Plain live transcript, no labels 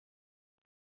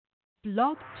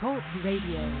Blog Talk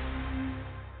Radio.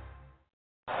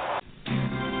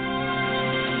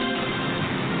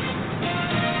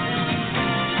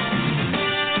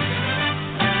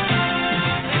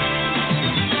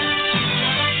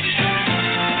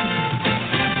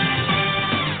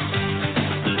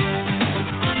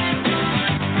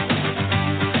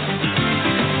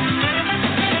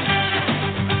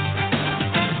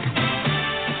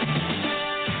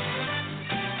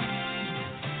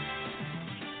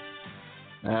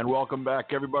 And welcome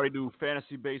back, everybody, to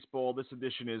Fantasy Baseball. This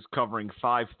edition is covering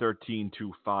 5/13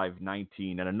 to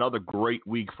 5/19, and another great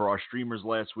week for our streamers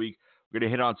last week. We're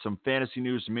going to hit on some fantasy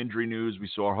news, some injury news. We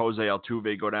saw Jose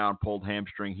Altuve go down, pulled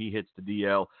hamstring. He hits the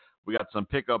DL. We got some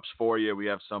pickups for you. We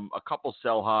have a couple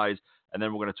sell highs, and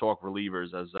then we're going to talk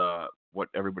relievers as what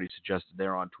everybody suggested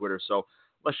there on Twitter. So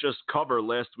let's just cover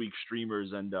last week's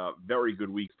streamers, and very good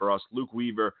week for us. Luke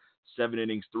Weaver, 7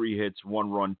 innings, 3 hits,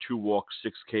 1 run, 2 walks,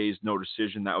 6 Ks, no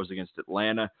decision. That was against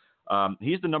Atlanta.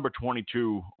 He's the number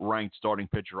 22 ranked starting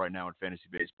pitcher right now in fantasy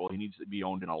baseball. He needs to be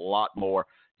owned in a lot more.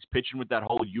 He's pitching with that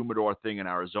whole humidor thing in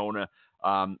Arizona.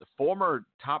 Former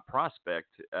top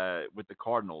prospect with the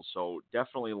Cardinals, so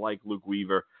definitely like Luke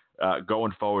Weaver.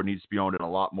 Going forward, needs to be owned in a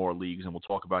lot more leagues, and we'll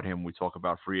talk about him when we talk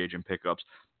about free agent pickups.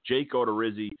 Jake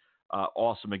Odorizzi,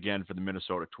 awesome again for the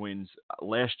Minnesota Twins.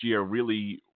 Last year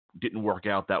really didn't work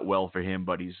out that well for him,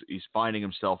 but he's finding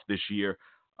himself this year.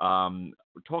 We'll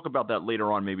talk about that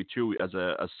later on maybe too as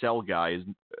a sell guy.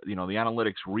 The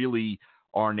analytics really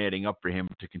aren't adding up for him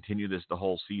to continue this the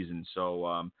whole season. So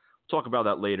we'll talk about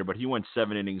that later, but he went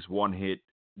 7 innings, 1 hit,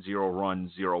 0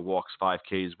 runs, 0 walks, 5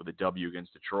 Ks with a W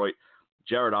against Detroit.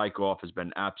 Jared Eichhoff has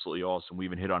been absolutely awesome. We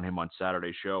even hit on him on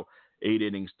Saturday's show. 8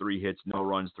 innings, 3 hits, no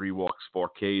runs, 3 walks, 4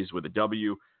 Ks with a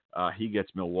W. He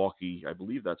gets Milwaukee, I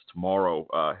believe that's tomorrow.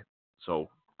 So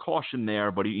caution there,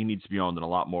 but he needs to be owned in a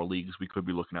lot more leagues. We could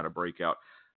be looking at a breakout.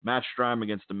 Matt Strahm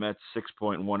against the Mets,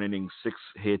 6.1 innings, 6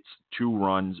 hits, 2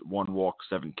 runs, 1 walk,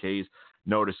 7 Ks,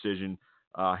 no decision.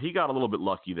 He got a little bit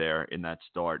lucky there in that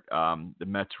start. The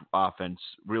Mets offense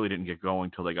really didn't get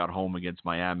going until they got home against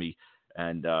Miami,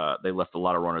 and they left a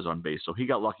lot of runners on base. So he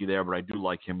got lucky there, but I do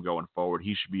like him going forward.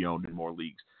 He should be owned in more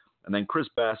leagues. And then Chris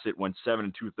Bassett went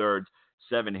 7 2/3,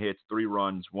 7 hits, 3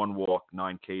 runs, 1 walk,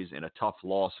 9 Ks in a tough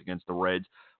loss against the Reds.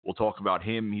 We'll talk about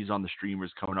him. He's on the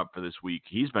streamers coming up for this week.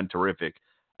 He's been terrific,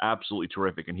 absolutely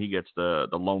terrific, and he gets the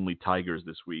Lonely Tigers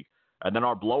this week. And then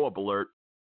our blow-up alert,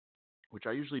 which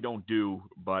I usually don't do,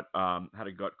 but had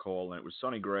a gut call, and it was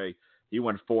Sonny Gray. He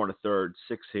went 4 1/3,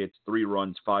 6 hits, 3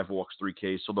 runs, 5 walks, 3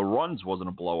 Ks. So the runs wasn't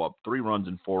a blow-up. 3 runs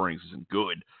in 4 innings isn't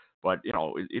good, but,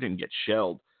 it didn't get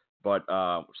shelled. But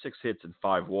 6 hits and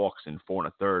 5 walks in 4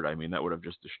 1/3, I mean, that would have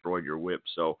just destroyed your whip.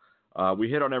 So we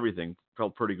hit on everything.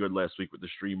 Felt pretty good last week with the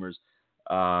streamers.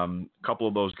 A couple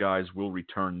of those guys will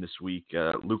return this week.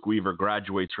 Luke Weaver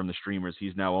graduates from the streamers.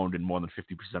 He's now owned in more than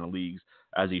 50% of leagues,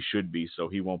 as he should be, so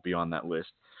he won't be on that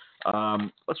list.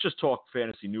 Let's just talk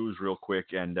fantasy news real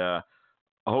quick. And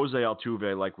Jose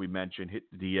Altuve, like we mentioned, hit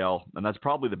the DL, and that's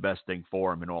probably the best thing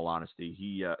for him, in all honesty.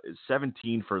 He is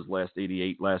 17 for his last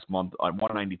 88 last month on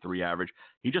 193 average.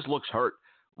 He just looks hurt.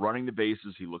 Running the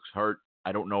bases, he looks hurt.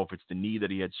 I don't know if it's the knee that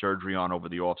he had surgery on over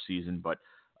the offseason, but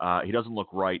he doesn't look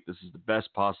right. This is the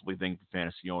best possibly thing for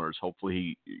fantasy owners.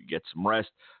 Hopefully he gets some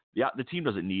rest. Yeah, the team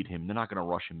doesn't need him. They're not going to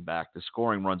rush him back. The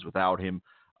scoring runs without him.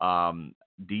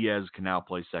 Diaz can now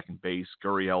play second base.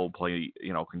 Gurriel will play,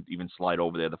 can even slide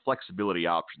over there. The flexibility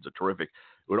options are terrific.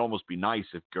 It would almost be nice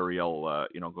if Gurriel,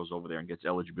 goes over there and gets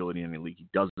eligibility in any league. He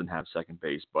doesn't have second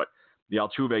base, but the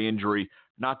Altuve injury,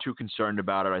 not too concerned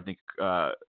about it. I think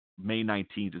May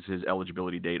 19th is his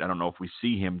eligibility date. I don't know if we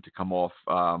see him to come off.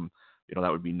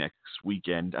 That would be next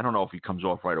weekend. I don't know if he comes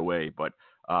off right away, but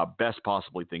best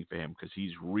possibly thing for him because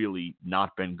he's really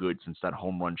not been good since that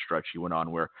home run stretch he went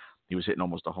on where he was hitting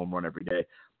almost a home run every day.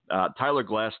 Tyler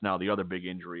Glass now, the other big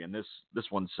injury, and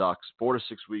this one sucks. 4 to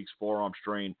 6 weeks, forearm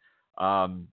strain.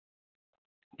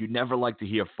 You never like to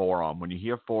hear forearm. When you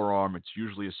hear forearm, it's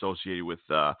usually associated with,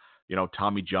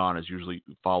 Tommy John is usually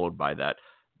followed by that.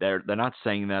 They're not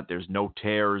saying that. There's no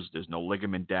tears. There's no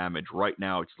ligament damage. Right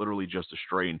now, it's literally just a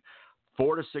strain.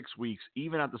 4 to 6 weeks,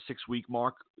 even at the 6-week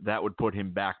mark, that would put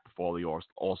him back before the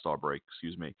All-Star break,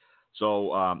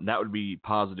 So that would be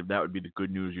positive. That would be the good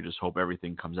news. You just hope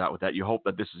everything comes out with that. You hope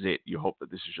that this is it. You hope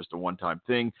that this is just a one-time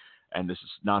thing, and this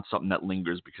is not something that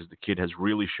lingers because the kid has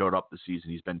really showed up this season.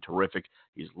 He's been terrific.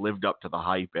 He's lived up to the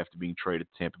hype after being traded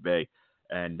to Tampa Bay.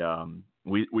 And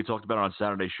we talked about it on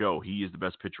Saturday's show. He is the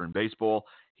best pitcher in baseball.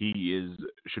 He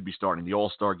should be starting the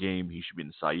All-Star game. He should be in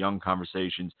the Cy Young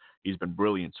conversations. He's been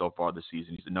brilliant so far this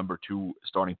season. He's the number 2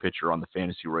 starting pitcher on the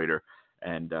fantasy radar,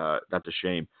 and that's a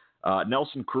shame.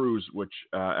 Nelson Cruz, which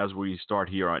as we start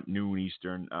here at noon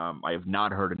Eastern, I have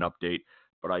not heard an update,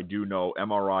 but I do know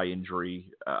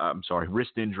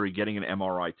wrist injury, getting an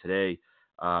MRI today.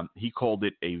 He called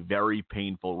it a very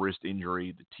painful wrist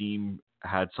injury. The team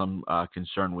had some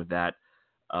concern with that.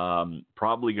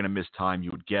 Probably going to miss time,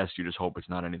 you would guess. You just hope it's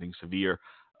not anything severe.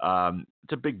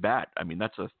 It's a big bat. I mean,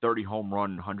 that's a 30 home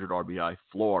run, 100 RBI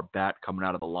floor bat coming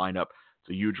out of the lineup. It's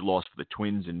a huge loss for the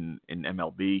Twins in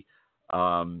MLB.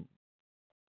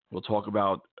 We'll talk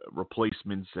about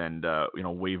replacements and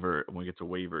waiver when we get to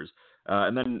waivers.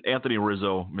 And then Anthony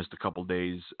Rizzo missed a couple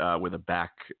days with a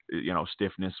back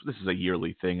stiffness. This is a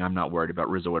yearly thing. I'm not worried about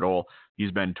Rizzo at all.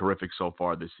 He's been terrific so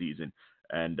far this season.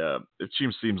 And it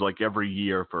seems like every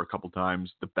year for a couple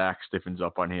times the back stiffens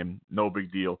up on him. No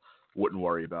big deal. Wouldn't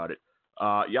worry about it.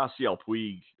 Yasiel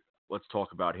Puig, let's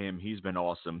talk about him. He's been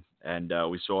awesome. And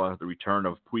we saw the return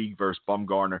of Puig versus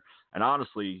Bumgarner. And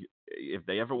honestly, if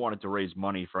they ever wanted to raise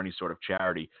money for any sort of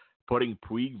charity, putting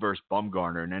Puig versus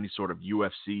Bumgarner in any sort of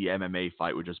UFC, MMA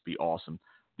fight would just be awesome.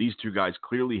 These two guys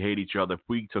clearly hate each other.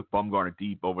 Puig took Bumgarner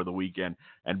deep over the weekend,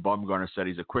 and Bumgarner said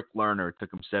he's a quick learner. It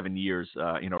took him 7 years,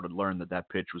 to learn that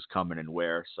pitch was coming and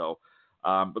where. So,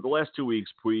 but the last 2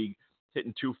 weeks, Puig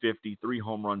hitting 250, 3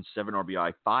 home runs, 7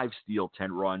 RBI, 5 steal,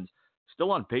 10 runs.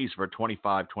 Still on pace for a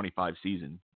 25-25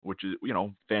 season, which is,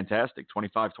 fantastic.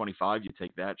 25-25, you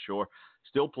take that, sure.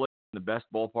 Still playing in the best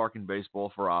ballpark in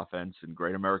baseball for offense in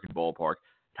Great American Ballpark.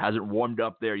 It hasn't warmed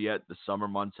up there yet. The summer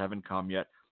months haven't come yet.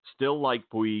 Still like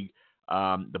Puig.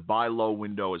 The buy low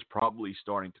window is probably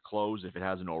starting to close if it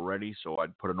hasn't already, so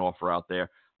I'd put an offer out there.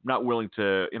 I'm not willing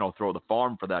to, throw the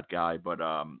farm for that guy, but,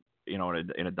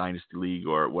 in a dynasty league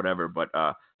or whatever, but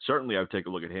certainly I would take a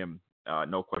look at him.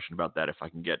 No question about that. If I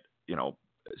can get,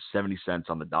 70 cents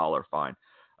on the dollar, fine.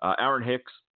 Aaron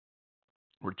Hicks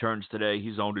returns today.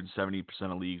 He's owned in 70%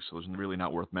 of leagues, so it's really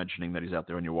not worth mentioning that he's out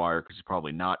there on your wire because he's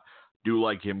probably not. Do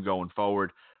like him going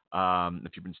forward.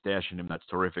 If you've been stashing him, that's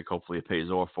terrific. Hopefully it pays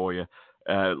off for you.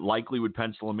 Likely would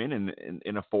pencil him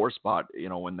in a 4 spot,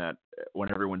 when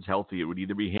everyone's healthy. It would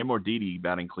either be him or Didi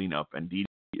batting cleanup. And Didi,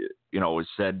 was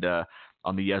said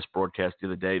on the Yes broadcast the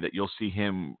other day that you'll see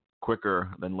him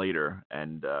quicker than later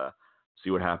and see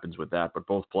what happens with that. But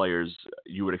both players,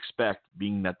 you would expect,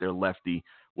 being that they're lefty,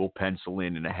 will pencil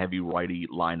in a heavy righty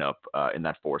lineup in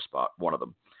that 4 spot, one of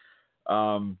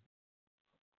them.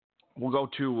 We'll go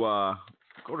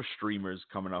to streamers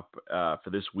coming up for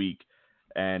this week.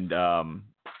 And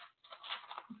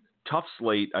tough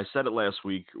slate. I said it last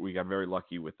week. We got very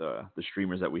lucky with the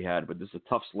streamers that we had, but this is a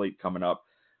tough slate coming up.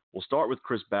 We'll start with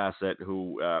Chris Bassett,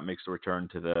 who makes a return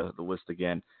to the list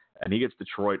again, and he gets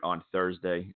Detroit on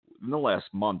Thursday. In the last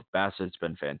month, Bassett's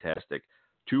been fantastic.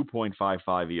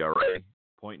 2.55 ERA,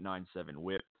 0.97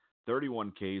 whip, 31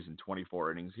 Ks in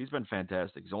 24 innings. He's been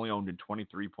fantastic. He's only owned in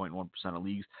 23.1% of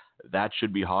leagues. That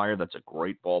should be higher. That's a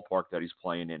great ballpark that he's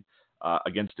playing in.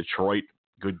 Against Detroit,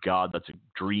 good God, that's a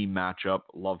dream matchup.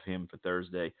 Love him for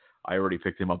Thursday. I already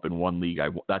picked him up in one league.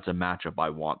 That's a matchup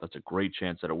I want. That's a great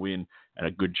chance at a win and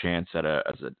a good chance at a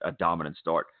dominant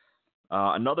start.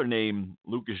 Another name,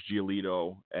 Lucas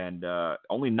Giolito, and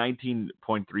only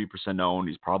 19.3% owned.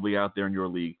 He's probably out there in your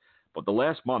league. But the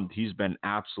last month, he's been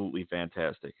absolutely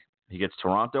fantastic. He gets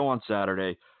Toronto on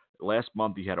Saturday. Last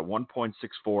month, he had a 1.64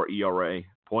 ERA,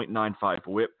 0.95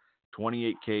 whip,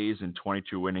 28 Ks in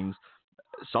 22 innings.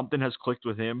 Something has clicked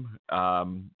with him.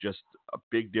 Just a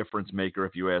big difference maker,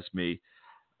 if you ask me,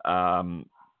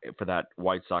 for that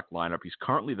White Sox lineup. He's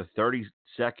currently the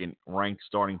 32nd ranked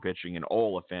starting pitching in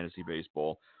all of fantasy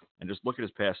baseball. And just look at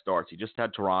his past starts. He just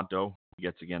had Toronto. He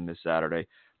gets again this Saturday.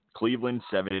 Cleveland,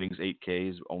 7 innings, 8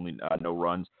 Ks, only no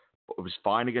runs. It was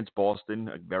fine against Boston,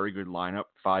 a very good lineup,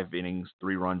 5 innings,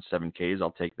 3 runs, 7 Ks.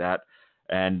 I'll take that.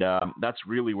 And that's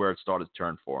really where it started to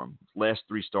turn for him. Last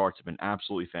 3 starts have been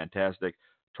absolutely fantastic.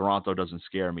 Toronto doesn't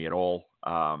scare me at all.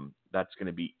 That's going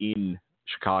to be in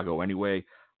Chicago anyway.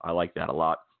 I like that a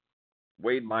lot.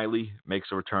 Wade Miley makes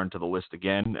a return to the list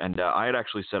again. And I had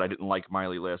actually said I didn't like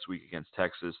Miley last week against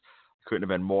Texas. Couldn't have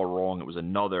been more wrong. It was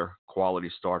another quality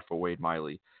start for Wade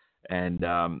Miley. And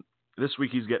this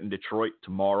week he's getting Detroit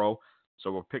tomorrow.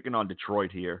 So we're picking on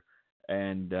Detroit here.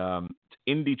 And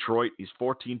in Detroit, he's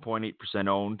 14.8%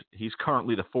 owned. He's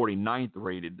currently the 49th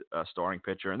rated starting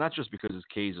pitcher. And that's just because his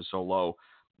Ks are so low.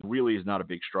 Really is not a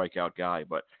big strikeout guy,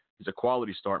 but he's a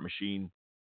quality start machine.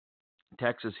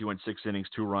 Texas, he went 6 innings,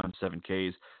 2 runs, 7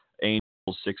 Ks.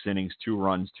 Angels, 6 innings, 2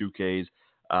 runs, 2 Ks.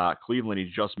 Cleveland,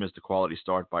 he just missed a quality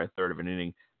start by a third of an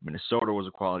inning. Minnesota was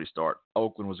a quality start.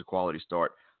 Oakland was a quality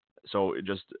start. So it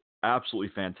just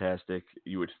absolutely fantastic.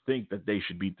 You would think that they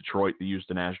should beat Detroit, the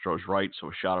Houston Astros, right? So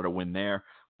a shot at a win there.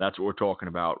 That's what we're talking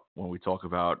about when we talk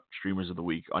about streamers of the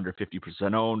week. Under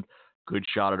 50% owned, good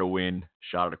shot at a win,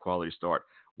 shot at a quality start.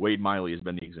 Wade Miley has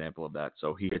been the example of that,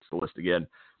 so he hits the list again.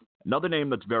 Another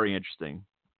name that's very interesting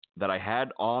that I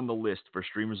had on the list for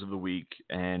streamers of the week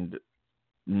and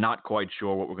not quite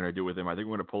sure what we're going to do with him. I think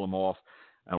we're going to pull him off.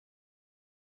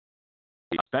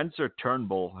 Spencer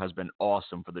Turnbull has been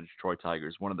awesome for the Detroit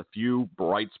Tigers. One of the few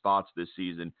bright spots this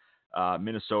season.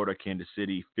 Minnesota, Kansas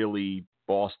City, Philly,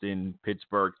 Boston,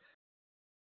 Pittsburgh.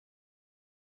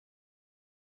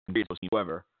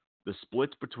 However, the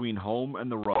splits between home and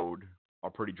the road are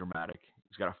pretty dramatic.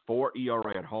 He's got a 4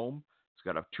 ERA at home.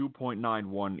 He's got a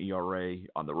 2.91 ERA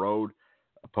on the road.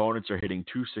 Opponents are hitting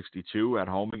 262 at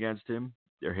home against him.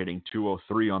 They're hitting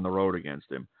 203 on the road against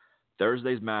him.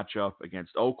 Thursday's matchup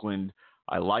against Oakland,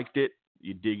 I liked it.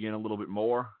 You dig in a little bit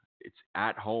more. It's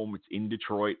at home. It's in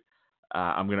Detroit.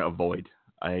 I'm going to avoid.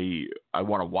 I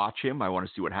want to watch him. I want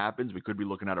to see what happens. We could be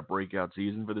looking at a breakout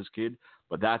season for this kid,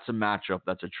 but that's a matchup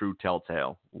that's a true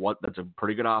telltale. That's a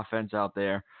pretty good offense out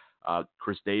there.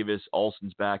 Chris Davis,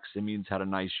 Olsen's back. Simeon's had a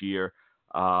nice year.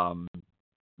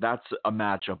 That's a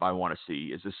matchup I want to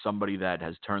see. Is this somebody that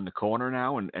has turned the corner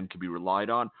now and can be relied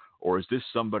on? Or is this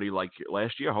somebody like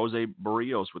last year, Jose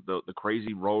Barrios with the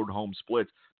crazy road home splits?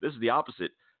 This is the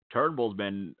opposite. Turnbull's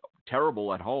been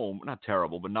terrible at home. Not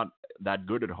terrible, but not that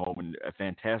good at home and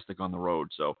fantastic on the road.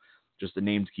 So just a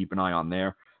name to keep an eye on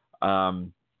there.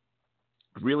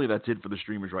 Really, that's it for the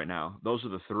streamers right now. Those are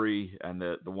the three, and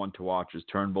the one to watch is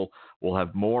Turnbull. We'll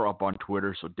have more up on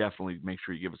Twitter, so definitely make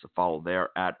sure you give us a follow there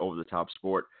at Over the Top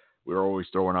Sport. We're always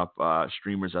throwing up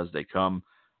streamers as they come.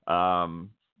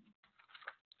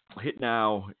 Hit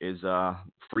now is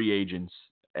free agents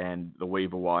and the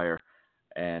waiver wire,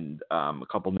 and a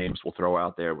couple names we'll throw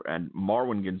out there. And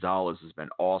Marwin Gonzalez has been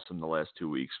awesome the last 2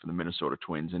 weeks for the Minnesota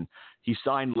Twins, and he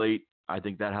signed late. I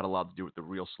think that had a lot to do with the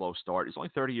real slow start. He's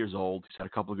only 30 years old. He's had a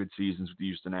couple of good seasons with the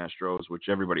Houston Astros, which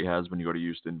everybody has when you go to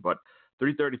Houston. But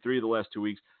 333 the last 2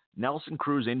 weeks. Nelson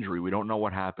Cruz injury. We don't know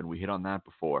what happened. We hit on that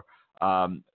before.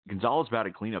 Gonzalez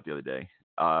batted cleanup the other day.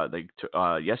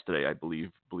 Yesterday, I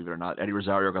believe it or not. Eddie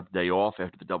Rosario got the day off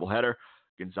after the doubleheader.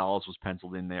 Gonzalez was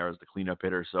penciled in there as the cleanup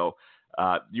hitter. So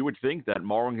you would think that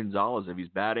Marwin Gonzalez, if he's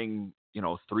batting,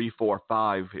 3, 4,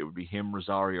 5, it would be him,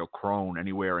 Rosario, Crone,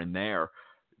 anywhere in there.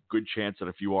 Good chance at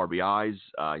a few RBIs.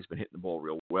 He's been hitting the ball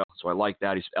real well. So I like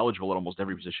that. He's eligible at almost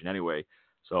every position anyway.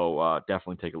 So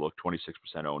definitely take a look.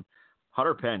 26% owned.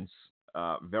 Hunter Pence,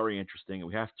 very interesting.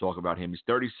 We have to talk about him. He's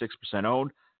 36%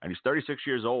 owned, and he's 36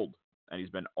 years old, and he's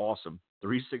been awesome.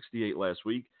 368 last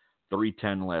week,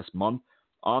 310 last month.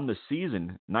 On the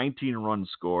season, 19 runs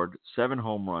scored, 7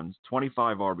 home runs,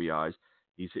 25 RBIs.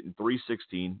 He's hitting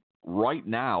 316. Right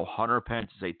now, Hunter Pence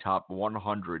is a top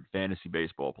 100 fantasy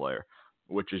baseball player,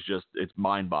 which is just, it's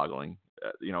mind-boggling.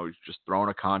 He's just throwing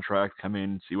a contract, come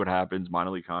in, see what happens,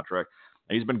 minor league contract.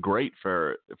 And he's been great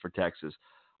for Texas.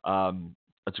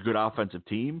 It's a good offensive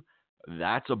team.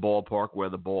 That's a ballpark where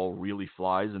the ball really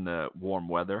flies in the warm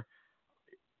weather.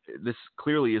 This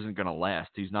clearly isn't going to last.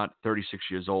 He's not 36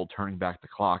 years old turning back the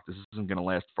clock. This isn't going to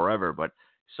last forever, but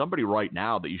somebody right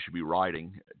now that you should be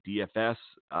riding. DFS,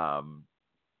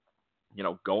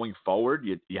 going forward,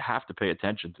 you have to pay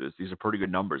attention to this. These are pretty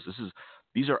good numbers.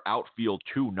 These are outfield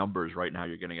 2 numbers right now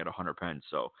you're getting at 100 pence,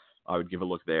 so I would give a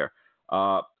look there.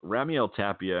 Ramiel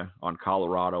Tapia on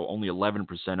Colorado, only 11%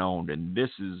 owned, and this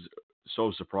is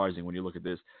so surprising when you look at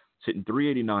this. It's hitting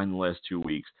 389 the last 2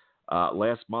 weeks.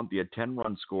 Last month, he had 10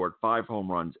 runs scored, 5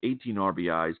 home runs, 18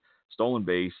 RBIs, stolen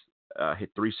base,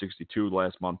 hit 362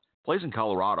 last month. Plays in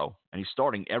Colorado, and he's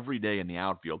starting every day in the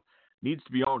outfield. Needs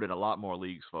to be owned in a lot more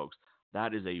leagues, folks.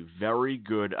 That is a very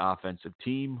good offensive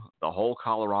team. The whole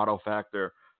Colorado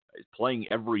factor is playing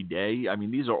every day. I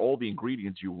mean, these are all the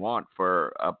ingredients you want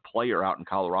for a player out in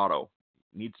Colorado.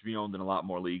 Needs to be owned in a lot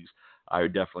more leagues. I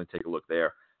would definitely take a look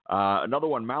there. Another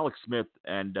one, Malik Smith,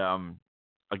 and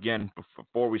again,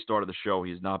 before we started the show,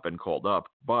 he's not been called up,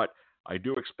 but I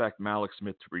do expect Malik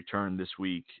Smith to return this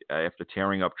week after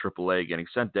tearing up AAA, getting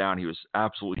sent down. He was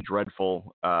absolutely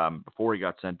dreadful before he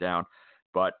got sent down,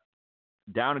 but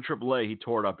down in AAA, he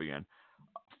tore it up again.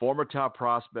 Former top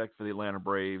prospect for the Atlanta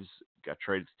Braves, got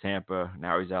traded to Tampa.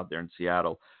 Now he's out there in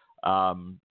Seattle.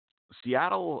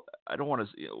 Seattle,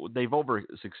 they've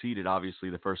over-succeeded, obviously,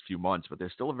 the first few months, but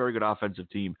they're still a very good offensive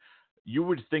team. You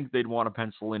would think they'd want to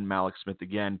pencil in Malik Smith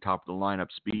again, top of the lineup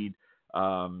speed.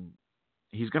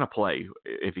 He's going to play.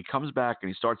 If he comes back and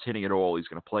he starts hitting it all, he's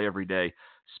going to play every day.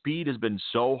 Speed has been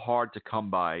so hard to come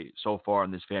by so far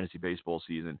in this fantasy baseball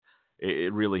season.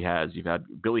 It really has. You've had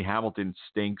Billy Hamilton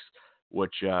stinks,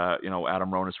 which,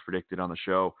 Adam Ronis predicted on the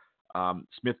show.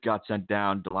 Smith got sent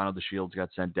down. Delano DeShields got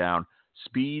sent down.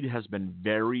 Speed has been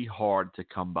very hard to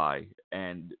come by,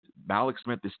 and Malik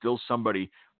Smith is still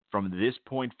somebody from this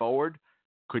point forward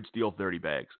could steal 30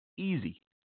 bags. Easy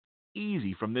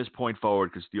from this point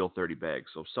forward could steal 30 bags.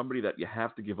 So somebody that you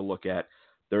have to give a look at,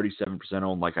 37%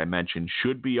 owned, like I mentioned,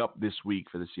 should be up this week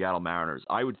for the Seattle Mariners.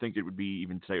 I would think it would be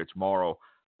even today or tomorrow.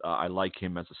 I like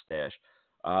him as a stash.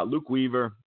 Luke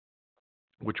Weaver,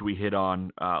 which we hit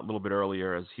on a little bit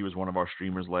earlier as he was one of our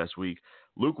streamers last week.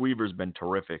 Luke Weaver's been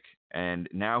terrific, and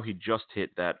now he just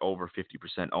hit that over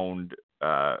 50% owned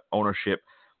ownership.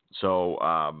 So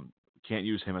can't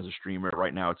use him as a streamer.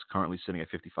 Right now it's currently sitting at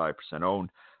 55% owned.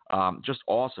 Just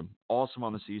awesome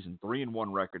on the season.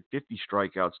 3-1 record, 50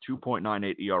 strikeouts,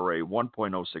 2.98 ERA,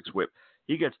 1.06 WHIP.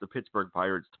 He gets the Pittsburgh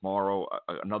Pirates tomorrow.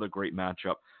 Another great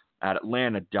matchup. At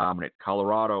Atlanta, dominant.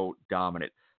 Colorado,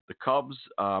 dominant. The Cubs,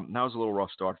 now is a little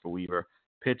rough start for Weaver.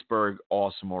 Pittsburgh,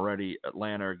 awesome already.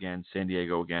 Atlanta again. San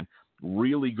Diego again.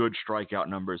 Really good strikeout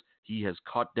numbers. He has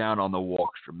cut down on the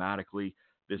walks dramatically.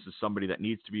 This is somebody that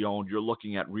needs to be owned. You're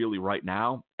looking at really right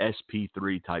now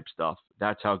SP3 type stuff.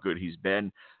 That's how good he's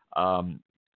been.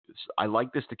 I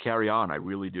like this to carry on. I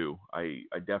really do. I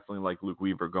definitely like Luke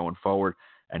Weaver going forward,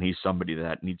 and he's somebody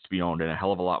that needs to be owned in a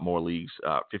hell of a lot more leagues.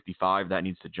 55, that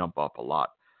needs to jump up a lot.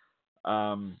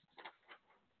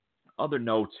 Other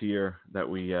notes here that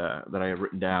I have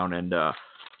written down, and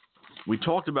we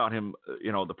talked about him,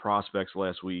 the prospects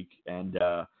last week, and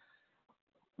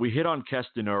we hit on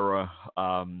Keston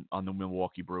on the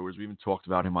Milwaukee Brewers. We even talked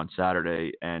about him on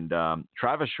Saturday, and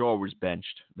Travis Shaw was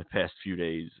benched the past few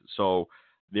days. So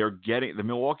the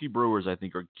Milwaukee Brewers, I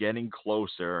think, are getting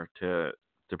closer to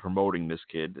promoting this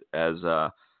kid, as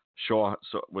Shaw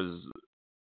was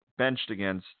benched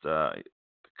against the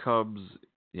Cubs.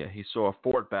 Yeah, he saw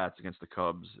 4 at-bats against the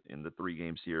Cubs in the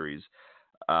 3-game series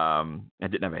and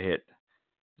didn't have a hit.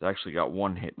 He's actually got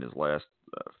 1 hit in his last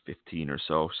 15 or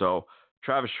so. So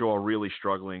Travis Shaw really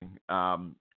struggling.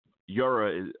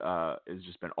 Yura has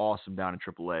just been awesome down in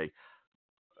AAA.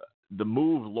 The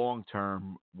move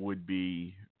long-term would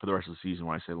be, for the rest of the season,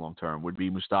 when I say long-term, would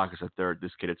be Moustakas at third,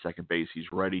 this kid at second base.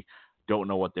 He's ready. Don't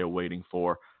know what they're waiting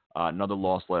for. Another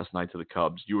loss last night to the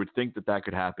Cubs. You would think that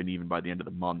could happen even by the end of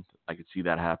the month. I could see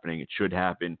that happening. It should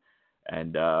happen.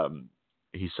 And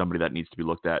he's somebody that needs to be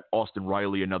looked at. Austin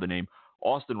Riley, another name.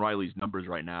 Austin Riley's numbers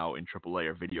right now in AAA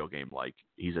are video game-like.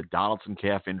 He's a Donaldson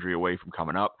calf injury away from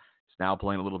coming up. He's now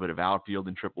playing a little bit of outfield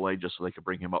in AAA just so they could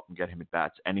bring him up and get him at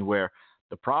bats anywhere.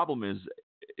 The problem is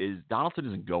Donaldson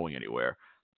isn't going anywhere.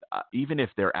 Even if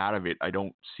they're out of it, I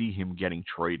don't see him getting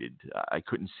traded. I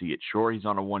couldn't see it. Sure, he's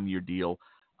on a 1-year deal.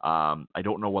 I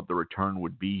don't know what the return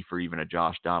would be for even a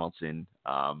Josh Donaldson.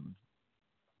 I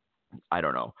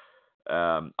don't know.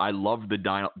 I loved the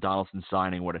Donaldson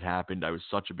signing, what had happened. I was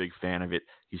such a big fan of it.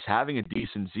 He's having a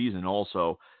decent season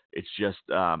also. It's just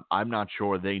I'm not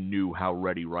sure they knew how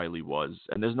ready Riley was.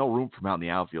 And there's no room for him out in the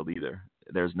outfield either.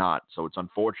 There's not. So it's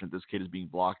unfortunate this kid is being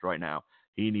blocked right now.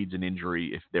 He needs an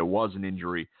injury. If there was an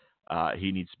injury,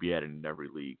 he needs to be added in every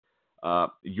league.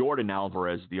 Jordan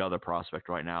Alvarez, the other prospect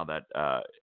right now that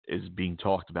is being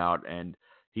talked about, and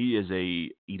he is a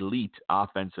elite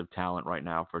offensive talent right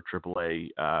now for AAA,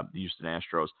 the Houston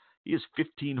Astros. He has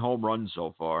 15 home runs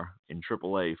so far in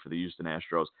AAA for the Houston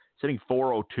Astros. He's hitting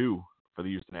 .402 for the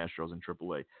Houston Astros in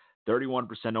AAA.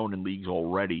 31% owned in leagues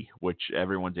already, which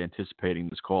everyone's anticipating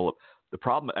this call-up. The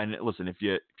problem, and listen, if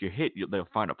you hit, they'll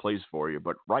find a place for you.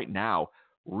 But right now,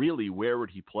 really, where would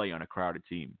he play on a crowded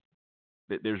team?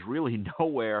 There's really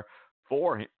nowhere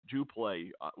for him to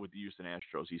play with the Houston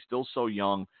Astros. He's still so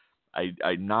young.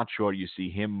 I'm not sure you see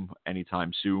him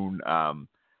anytime soon.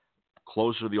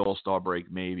 Closer to the All-Star break,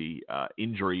 maybe.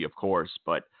 Injury, of course,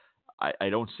 but I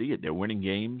don't see it. They're winning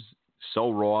games.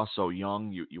 So raw, so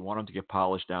young. You want him to get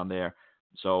polished down there.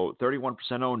 So 31%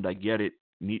 owned, I get it.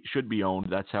 Should be owned.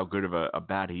 That's how good of a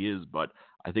bat he is. But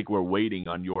I think we're waiting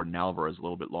on Jordan Alvarez a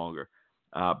little bit longer.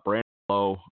 Brandon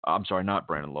Lowe, I'm sorry, not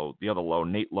Brandon Lowe. The other Lowe,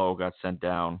 Nate Lowe, got sent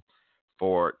down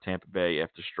for Tampa Bay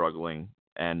after struggling.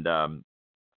 And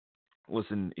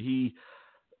listen, he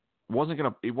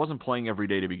wasn't playing every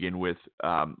day to begin with.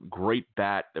 Great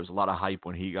bat. There was a lot of hype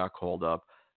when he got called up.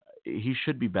 He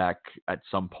should be back at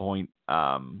some point.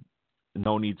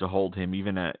 No need to hold him.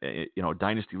 Even a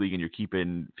dynasty league and you're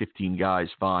keeping 15 guys,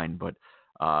 fine. But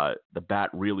the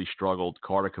bat really struggled.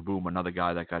 Carter Kaboom, another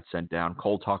guy that got sent down.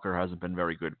 Cole Tucker hasn't been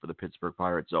very good for the Pittsburgh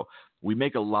Pirates. So we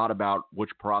make a lot about which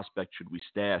prospect should we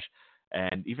stash.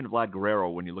 And even Vlad Guerrero,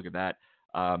 when you look at that,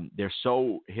 they're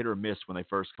so hit or miss when they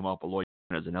first come up. Aloy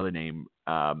is another name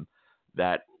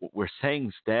that we're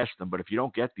saying stash them. But if you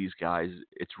don't get these guys,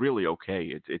 it's really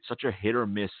okay. It's such a hit or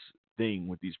miss thing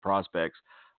with these prospects.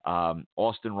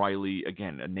 Austin Riley,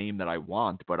 again, a name that I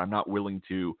want, but I'm not willing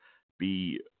to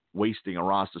be wasting a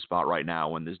roster spot right now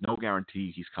when there's no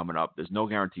guarantee he's coming up. There's no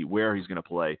guarantee where he's going to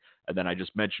play. And then I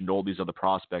just mentioned all these other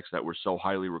prospects that were so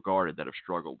highly regarded that have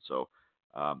struggled. So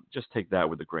just take that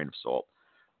with a grain of salt.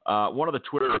 One of the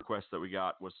Twitter requests that we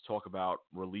got was to talk about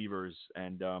relievers,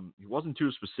 and he wasn't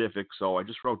too specific, so I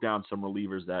just wrote down some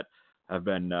relievers that have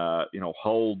been,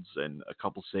 holds and a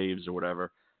couple saves or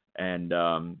whatever. And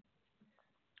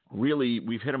really,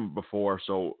 we've hit him before,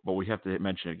 but we have to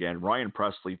mention it again. Ryan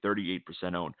Presley, 38%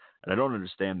 owned, and I don't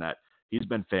understand that. He's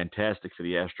been fantastic for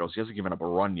the Astros. He hasn't given up a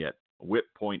run yet. Whip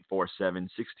 .47,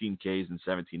 16 Ks in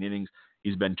 17 innings.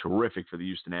 He's been terrific for the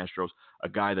Houston Astros, a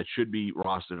guy that should be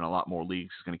rostered in a lot more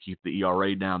leagues. He's going to keep the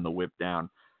ERA down, the whip down.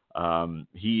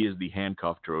 He is the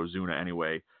handcuff to Ozuna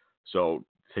anyway, so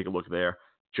take a look there.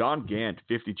 John Gant,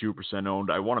 52%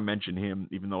 owned. I want to mention him,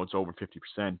 even though it's over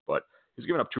 50%, but he's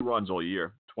given up 2 runs all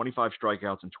year, 25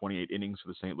 strikeouts in 28 innings for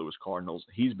the St. Louis Cardinals.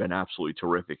 He's been absolutely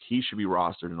terrific. He should be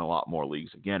rostered in a lot more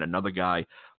leagues. Again, another guy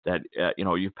that,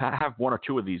 you have 1 or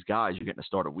 2 of these guys, you're getting to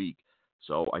start a week.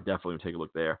 So I definitely would take a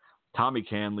look there. Tommy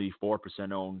Canley,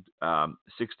 4% owned,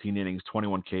 16 innings,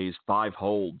 21 Ks, 5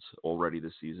 holds already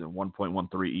this season,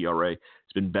 1.13 ERA.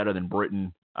 It's been better than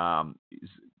Britton.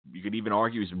 You could even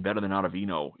argue he's been better than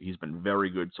Ottavino. He's been very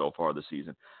good so far this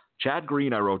season. Chad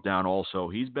Green, I wrote down also.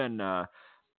 He's been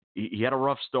he had a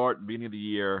rough start at the beginning of the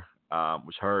year,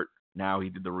 was hurt. Now he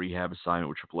did the rehab assignment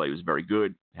with AAA. He was very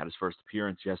good. Had his first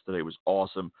appearance yesterday. It was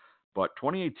awesome. But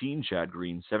 2018 Chad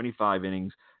Green, 75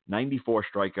 innings, 94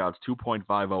 strikeouts,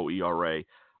 2.50 ERA.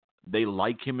 They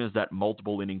like him as that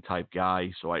multiple inning type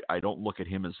guy, so I don't look at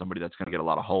him as somebody that's going to get a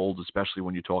lot of holds, especially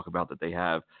when you talk about that they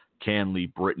have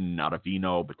Canley, Britton,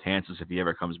 Ottavino, Betances if he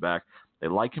ever comes back. They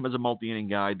like him as a multi-inning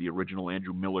guy, the original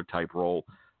Andrew Miller type role.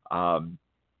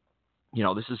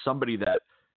 This is somebody that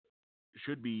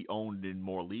should be owned in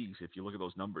more leagues. If you look at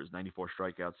those numbers, 94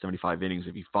 strikeouts, 75 innings.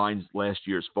 If he finds last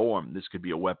year's form, this could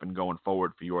be a weapon going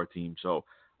forward for your team. So,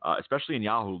 especially in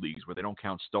Yahoo leagues where they don't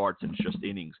count starts and it's just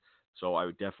innings. So I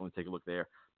would definitely take a look there.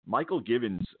 Michael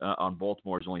Givens on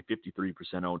Baltimore is only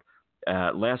 53% owned.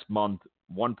 Last month,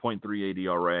 1.38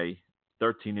 ERA,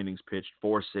 13 innings pitched,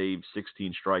 4 saves,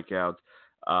 16 strikeouts.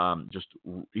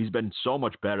 He's been so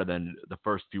much better than the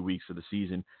first few weeks of the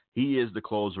season. He is the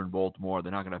closer in Baltimore.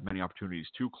 They're not going to have many opportunities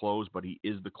to close, but he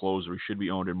is the closer. He should be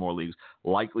owned in more leagues.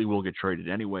 Likely will get traded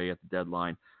anyway at the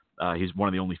deadline. He's one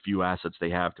of the only few assets they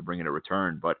have to bring in a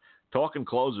return. But talking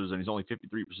closers, and he's only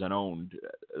 53% owned,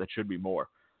 that should be more.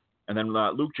 And then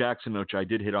Luke Jackson, which I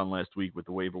did hit on last week with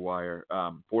the waiver wire,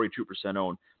 42%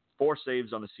 owned, 4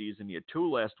 saves on the season. He had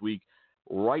 2 last week.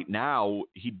 Right now,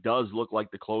 he does look like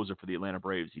the closer for the Atlanta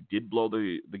Braves. He did blow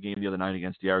the game the other night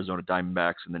against the Arizona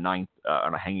Diamondbacks in the 9th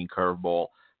on a hanging curveball.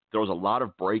 Throws a lot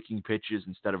of breaking pitches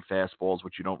instead of fastballs,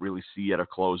 which you don't really see out of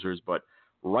closers. But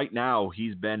right now,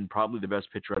 he's been probably the best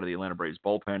pitcher out of the Atlanta Braves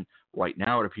bullpen. Right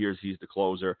now, it appears he's the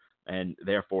closer, and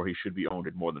therefore he should be owned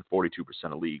in more than 42%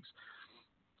 of leagues.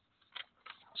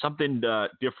 Something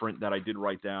different that I did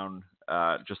write down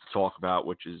just to talk about,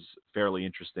 which is fairly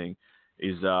interesting,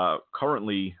 is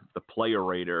currently the player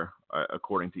rater,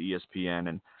 according to ESPN.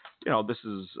 And, this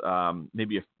is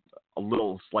maybe a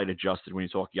little slight adjusted when you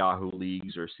talk Yahoo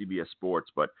leagues or CBS Sports,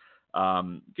 but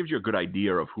gives you a good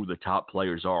idea of who the top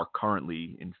players are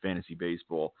currently in fantasy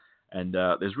baseball. And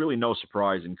there's really no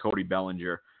surprise in Cody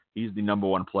Bellinger. He's the number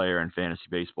 1 player in fantasy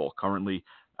baseball currently.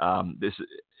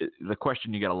 The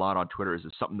question you get a lot on Twitter is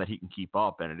something that he can keep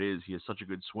up, and it is. He has such a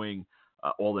good swing.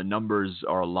 All the numbers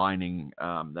are aligning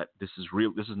that this is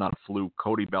real. This is not a fluke.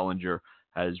 Cody Bellinger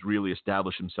has really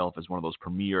established himself as one of those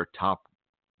premier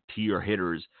top-tier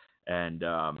hitters, and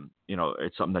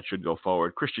it's something that should go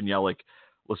forward. Christian Yelich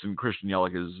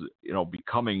is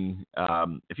becoming.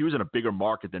 If he was in a bigger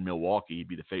market than Milwaukee, he'd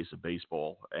be the face of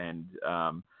baseball, and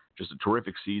just a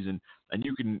terrific season. And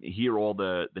you can hear all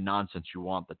the nonsense you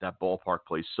want that ballpark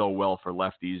plays so well for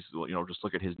lefties. Just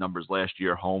look at his numbers last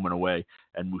year, home and away,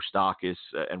 and Moustakas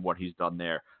and what he's done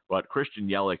there. But Christian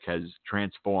Yelich has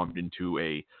transformed into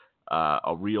a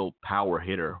real power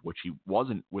hitter, which he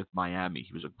wasn't with Miami.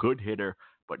 He was a good hitter,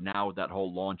 but now with that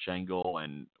whole launch angle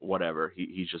and whatever,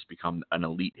 he's just become an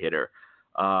elite hitter.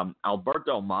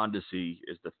 Alberto Mondesi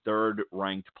is the 3rd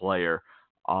ranked player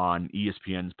on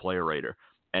ESPN's player rater.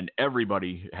 And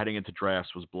everybody heading into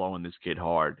drafts was blowing this kid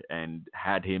hard and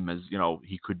had him as,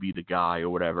 he could be the guy or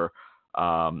whatever,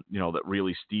 that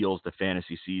really steals the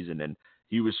fantasy season. And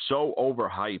he was so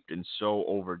overhyped and so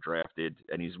overdrafted,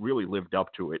 and he's really lived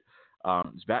up to it.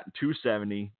 He's batting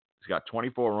 .270. He's got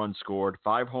 24 runs scored,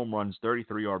 5 home runs,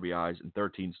 33 RBIs, and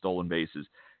 13 stolen bases.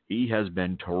 he has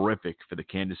been terrific for the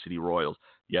Kansas City Royals.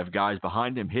 You have guys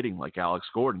behind him hitting like Alex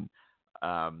Gordon.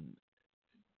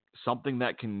 Something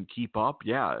that can keep up,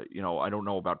 yeah. I don't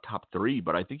know about top 3,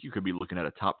 but I think you could be looking at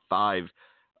a top 5,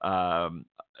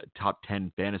 top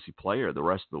 10 fantasy player the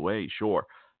rest of the way. Sure,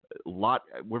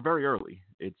 we're very early.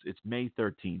 It's May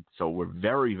 13th, so we're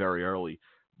very, very early.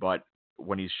 But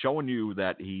when he's showing you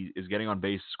that he is getting on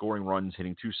base, scoring runs,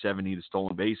 hitting 270 to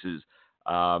stolen bases,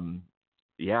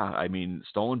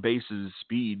 stolen bases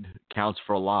speed counts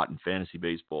for a lot in fantasy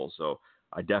baseball. So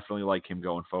I definitely like him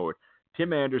going forward.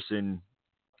 Tim Anderson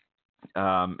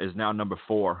is now number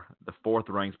 4, the 4th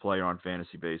ranked player on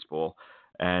fantasy baseball.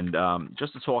 And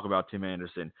just to talk about Tim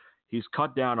Anderson, he's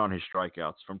cut down on his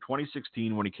strikeouts from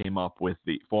 2016 when he came up with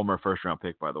the former first-round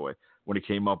pick, by the way. When he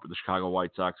came up with the Chicago White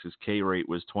Sox, his K rate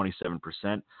was 27%.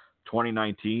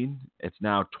 2019, it's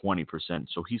now 20%.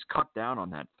 So he's cut down on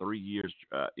that 3 years.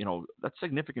 That's a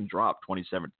significant drop,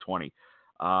 27 to 20.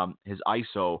 His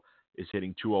ISO is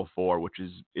hitting 204, which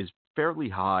is fairly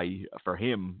high for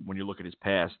him when you look at his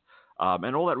past.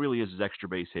 And all that really is extra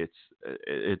base hits.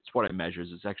 It's what it measures.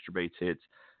 It's extra base hits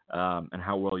and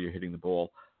how well you're hitting the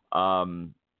ball.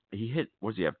 He hit,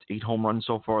 what does he have, 8 home runs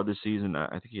so far this season?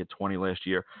 I think he had 20 last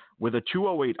year. With a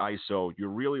 208 ISO, you're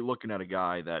really looking at a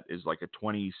guy that is like a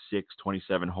 26,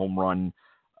 27 home run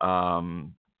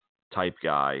type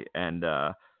guy. And,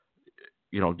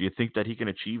 do you think that he can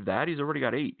achieve that? He's already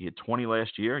got 8. He had 20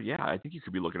 last year. Yeah, I think you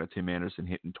could be looking at Tim Anderson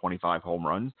hitting 25 home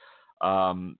runs.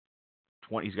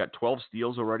 He's got 12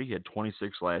 steals already. He had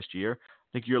 26 last year.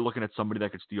 I think you're looking at somebody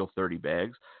that could steal 30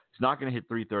 bags. He's not going to hit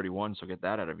 331, so get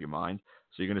that out of your mind.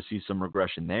 So you're going to see some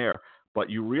regression there. But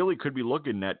you really could be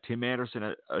looking at Tim Anderson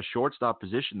at a shortstop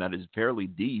position that is fairly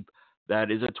deep,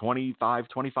 that is a 25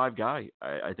 guy.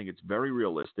 I think it's very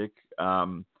realistic.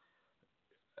 Again,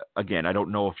 I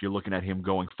don't know if you're looking at him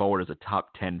going forward as a top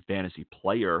 10 fantasy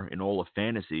player in all of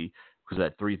fantasy because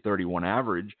that 331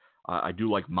 average. I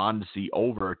do like Mondesi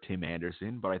over Tim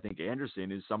Anderson, but I think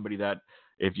Anderson is somebody that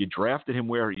if you drafted him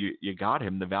where you got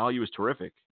him, the value is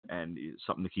terrific and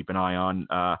something to keep an eye on.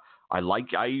 I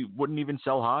wouldn't even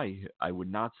sell high. I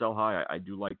would not sell high. I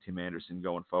do like Tim Anderson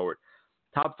going forward.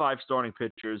 Top 5 starting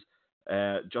pitchers,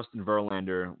 Justin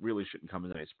Verlander really shouldn't come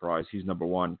as any surprise. He's number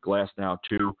 1. Glasnow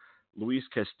 2. Luis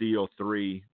Castillo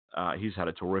 3. He's had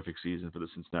a terrific season for the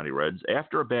Cincinnati Reds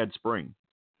after a bad spring.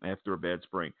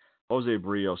 Jose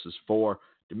Brios is 4.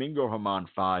 Domingo Germán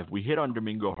 5. We hit on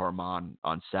Domingo Germán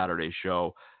on Saturday's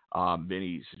show.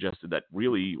 Vinny suggested that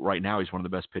really right now he's one of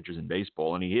the best pitchers in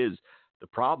baseball, and he is. The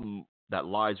problem that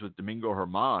lies with Domingo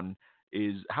Germán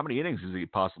is how many innings is he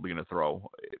possibly going to throw?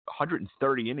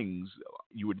 130 innings,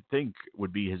 you would think,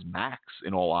 would be his max,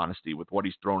 in all honesty, with what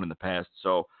he's thrown in the past.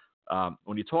 So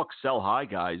when you talk sell high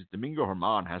guys, Domingo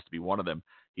Germán has to be one of them.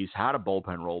 He's had a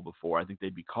bullpen role before. I think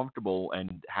they'd be comfortable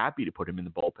and happy to put him in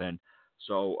the bullpen.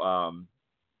 So,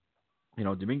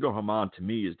 Domingo Germán to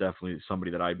me is definitely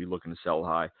somebody that I'd be looking to sell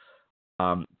high.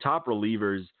 Top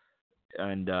relievers,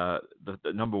 and the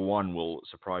number 1 will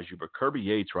surprise you, but Kirby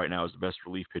Yates right now is the best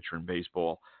relief pitcher in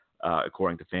baseball,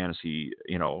 according to fantasy,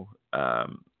 the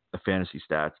fantasy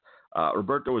stats.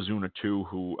 Roberto Ozuna 2,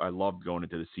 who I loved going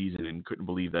into the season and couldn't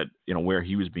believe that, where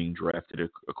he was being drafted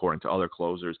according to other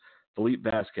closers. Felipe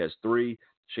Vasquez 3,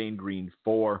 Shane Green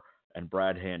 4, and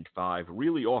Brad Hand 5.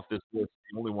 Really off this list,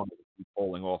 the only one that would be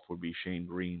falling off would be Shane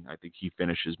Green. I think he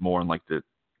finishes more in like the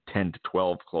 10 to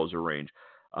 12 closer range.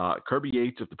 Kirby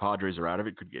Yates, if the Padres are out of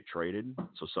it, could get traded,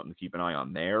 so something to keep an eye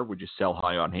on there. Would you sell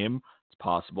high on him? It's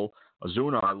possible.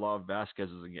 Ozuna, I love. Vasquez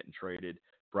isn't getting traded.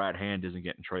 Brad Hand isn't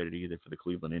getting traded either for the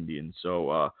Cleveland Indians.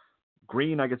 So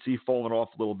Green, I could see falling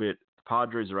off a little bit. The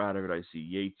Padres are out of it. I see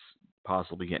Yates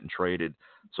possibly getting traded.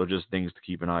 So just things to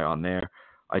keep an eye on there.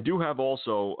 I do have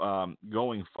also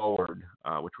going forward,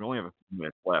 which we only have a few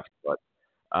minutes left, but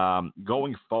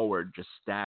going forward, just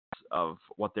stats of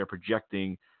what they're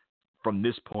projecting from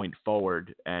this point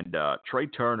forward. And Trey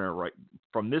Turner, right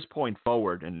from this point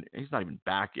forward, and he's not even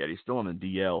back yet. He's still on the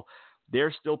DL.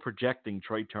 They're still projecting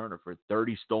Trey Turner for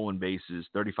 30 stolen bases,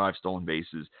 35 stolen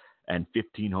bases, and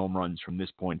 15 home runs from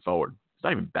this point forward. He's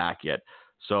not even back yet.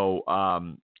 So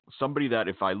somebody that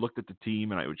if I looked at the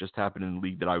team, and it would just happen in the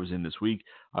league that I was in this week,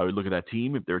 I would look at that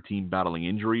team. If they're a team battling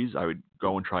injuries, I would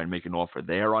go and try and make an offer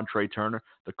there on Trey Turner.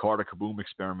 The Carter Kaboom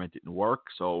experiment didn't work,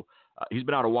 so he's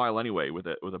been out a while anyway with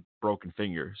a broken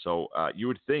finger. So you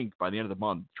would think by the end of the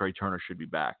month, Trey Turner should be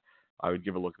back. I would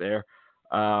give a look there.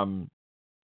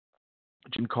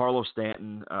 Giancarlo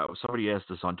Stanton, somebody asked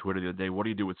us on Twitter the other day, what do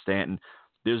you do with Stanton?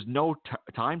 There's no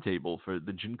timetable for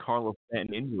the Giancarlo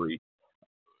Stanton injury.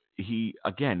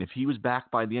 If he was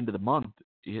back by the end of the month,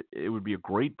 it would be a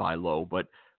great buy low, but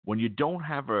when you don't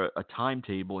have a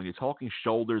timetable and you're talking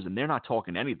shoulders and they're not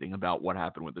talking anything about what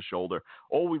happened with the shoulder,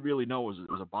 all we really know is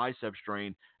it was a bicep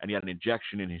strain and he had an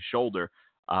injection in his shoulder.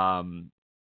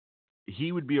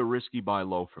 He would be a risky buy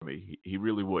low for me. He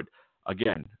really would.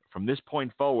 Again, from this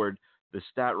point forward, the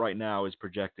stat right now is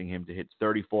projecting him to hit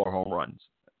 34 home runs.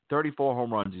 34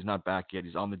 home runs. He's not back yet.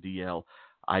 He's on the DL.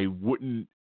 I wouldn't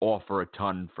offer a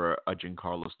ton for a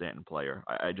Giancarlo Stanton player.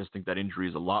 I just think that injury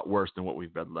is a lot worse than what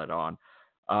we've been led on.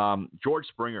 George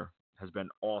Springer has been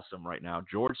awesome right now.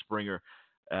 George Springer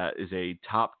is a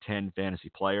top 10 fantasy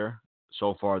player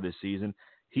so far this season.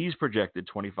 He's projected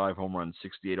 25 home runs,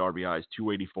 68 RBIs,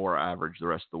 284 average the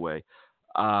rest of the way.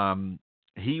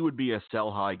 He would be a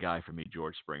sell high guy for me,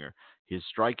 George Springer. His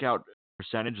strikeout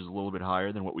percentage is a little bit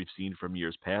higher than what we've seen from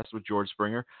years past with George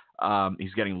Springer.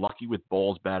 He's getting lucky with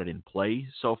balls batted in play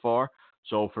so far.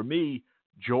 So for me,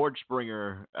 George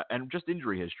Springer, and just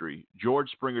injury history, George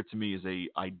Springer to me is a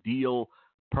ideal,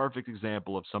 perfect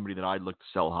example of somebody that I'd look to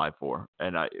sell high for.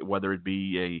 And whether it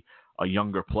be a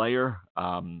younger player,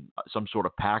 some sort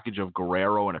of package of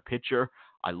Guerrero and a pitcher.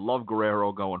 I love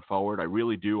Guerrero going forward. I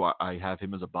really do. I have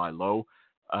him as a buy low.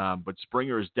 But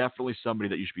Springer is definitely somebody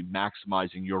that you should be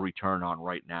maximizing your return on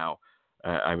right now.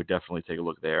 I would definitely take a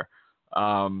look there.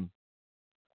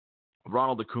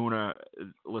 Ronald Acuna,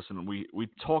 listen, we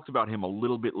talked about him a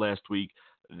little bit last week.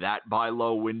 That buy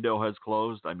low window has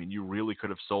closed. I mean, you really could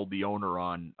have sold the owner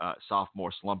on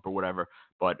sophomore slump or whatever.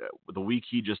 But the week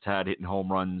he just had hitting home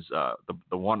runs,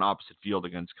 the one opposite field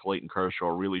against Clayton Kershaw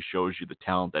really shows you the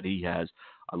talent that he has.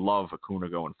 I love Acuna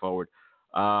going forward.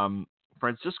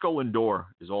 Francisco Lindor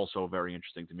is also very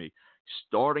interesting to me.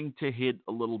 Starting to hit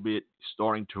a little bit,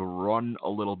 starting to run a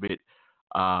little bit.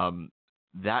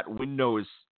 That window is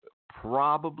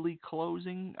probably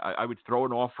closing. I would throw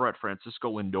an offer at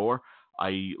Francisco Lindor.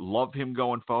 I love him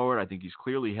going forward. I think he's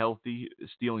clearly healthy,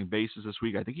 stealing bases this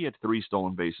week. I think he had 3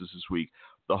 stolen bases this week.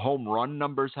 The home run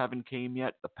numbers haven't came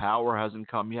yet. The power hasn't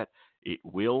come yet. It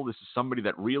will. This is somebody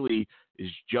that really is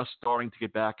just starting to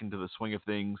get back into the swing of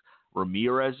things.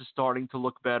 Ramirez is starting to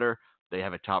look better. They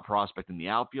have a top prospect in the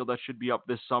outfield that should be up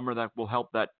this summer that will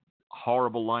help that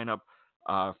horrible lineup.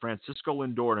 Francisco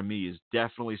Lindor, to me, is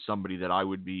definitely somebody that I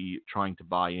would be trying to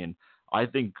buy in. I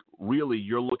think really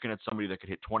you're looking at somebody that could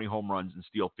hit 20 home runs and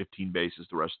steal 15 bases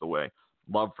the rest of the way.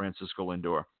 Love Francisco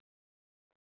Lindor.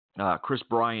 Chris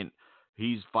Bryant,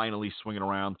 he's finally swinging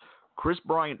around. Chris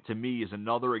Bryant, to me, is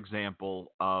another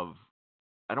example of,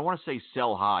 I don't want to say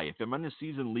sell high. If I'm in a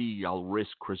season league, I'll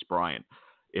risk Chris Bryant.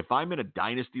 If I'm in a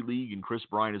dynasty league and Chris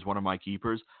Bryant is one of my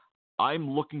keepers, I'm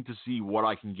looking to see what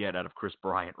I can get out of Chris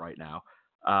Bryant right now.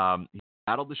 He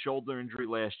battled the shoulder injury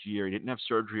last year. He didn't have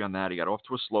surgery on that. He got off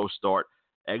to a slow start.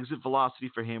 Exit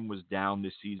velocity for him was down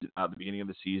this season, at the beginning of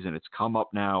the season. It's come up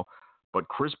now. But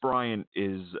Chris Bryant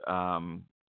is trying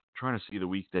to see the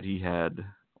week that he had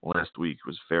last week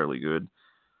was fairly good.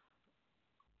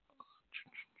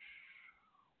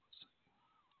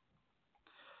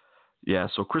 Yeah,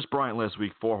 so Chris Bryant last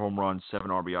week, 4 home runs, 7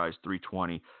 RBIs,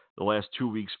 320. The last 2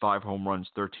 weeks, 5 home runs,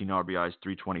 13 RBIs,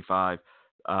 325.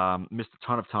 Missed a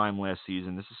ton of time last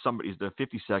season. This is he's the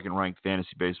 52nd ranked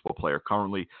fantasy baseball player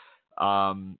currently.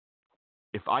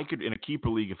 If I could, in a keeper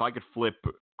league, if I could flip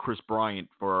Chris Bryant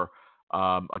for,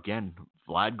 again,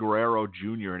 Vlad Guerrero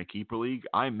Jr. in a keeper league,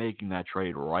 I'm making that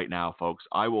trade right now, folks.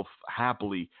 I will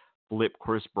happily flip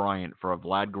Chris Bryant for a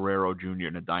Vlad Guerrero Jr.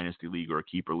 in a dynasty league or a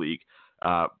keeper league.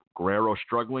 Guerrero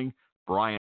struggling,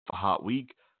 Bryant a hot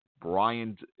week.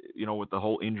 Bryant, with the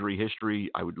whole injury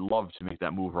history, I would love to make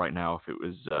that move right now if it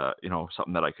was,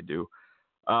 something that I could do.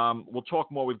 We'll talk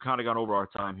more. We've kind of gone over our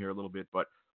time here a little bit, but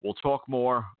we'll talk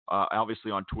more, obviously,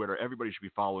 on Twitter. Everybody should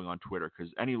be following on Twitter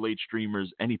because any late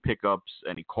streamers, any pickups,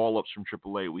 any call-ups from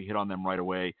AAA, we hit on them right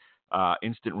away.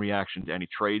 Instant reaction to any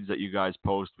trades that you guys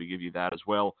post, we give you that as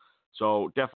well. So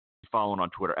definitely following on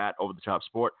Twitter at Over the Top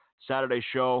Sport. Saturday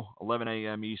show, 11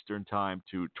 a.m. Eastern time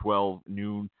to 12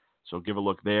 noon. So give a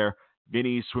look there.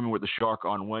 Vinny's Swimming with the Shark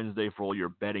on Wednesday for all your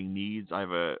betting needs. I have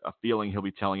a feeling he'll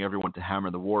be telling everyone to hammer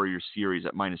the Warriors series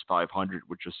at minus 500,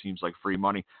 which just seems like free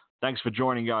money. Thanks for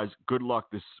joining, guys. Good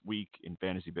luck this week in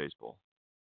fantasy baseball.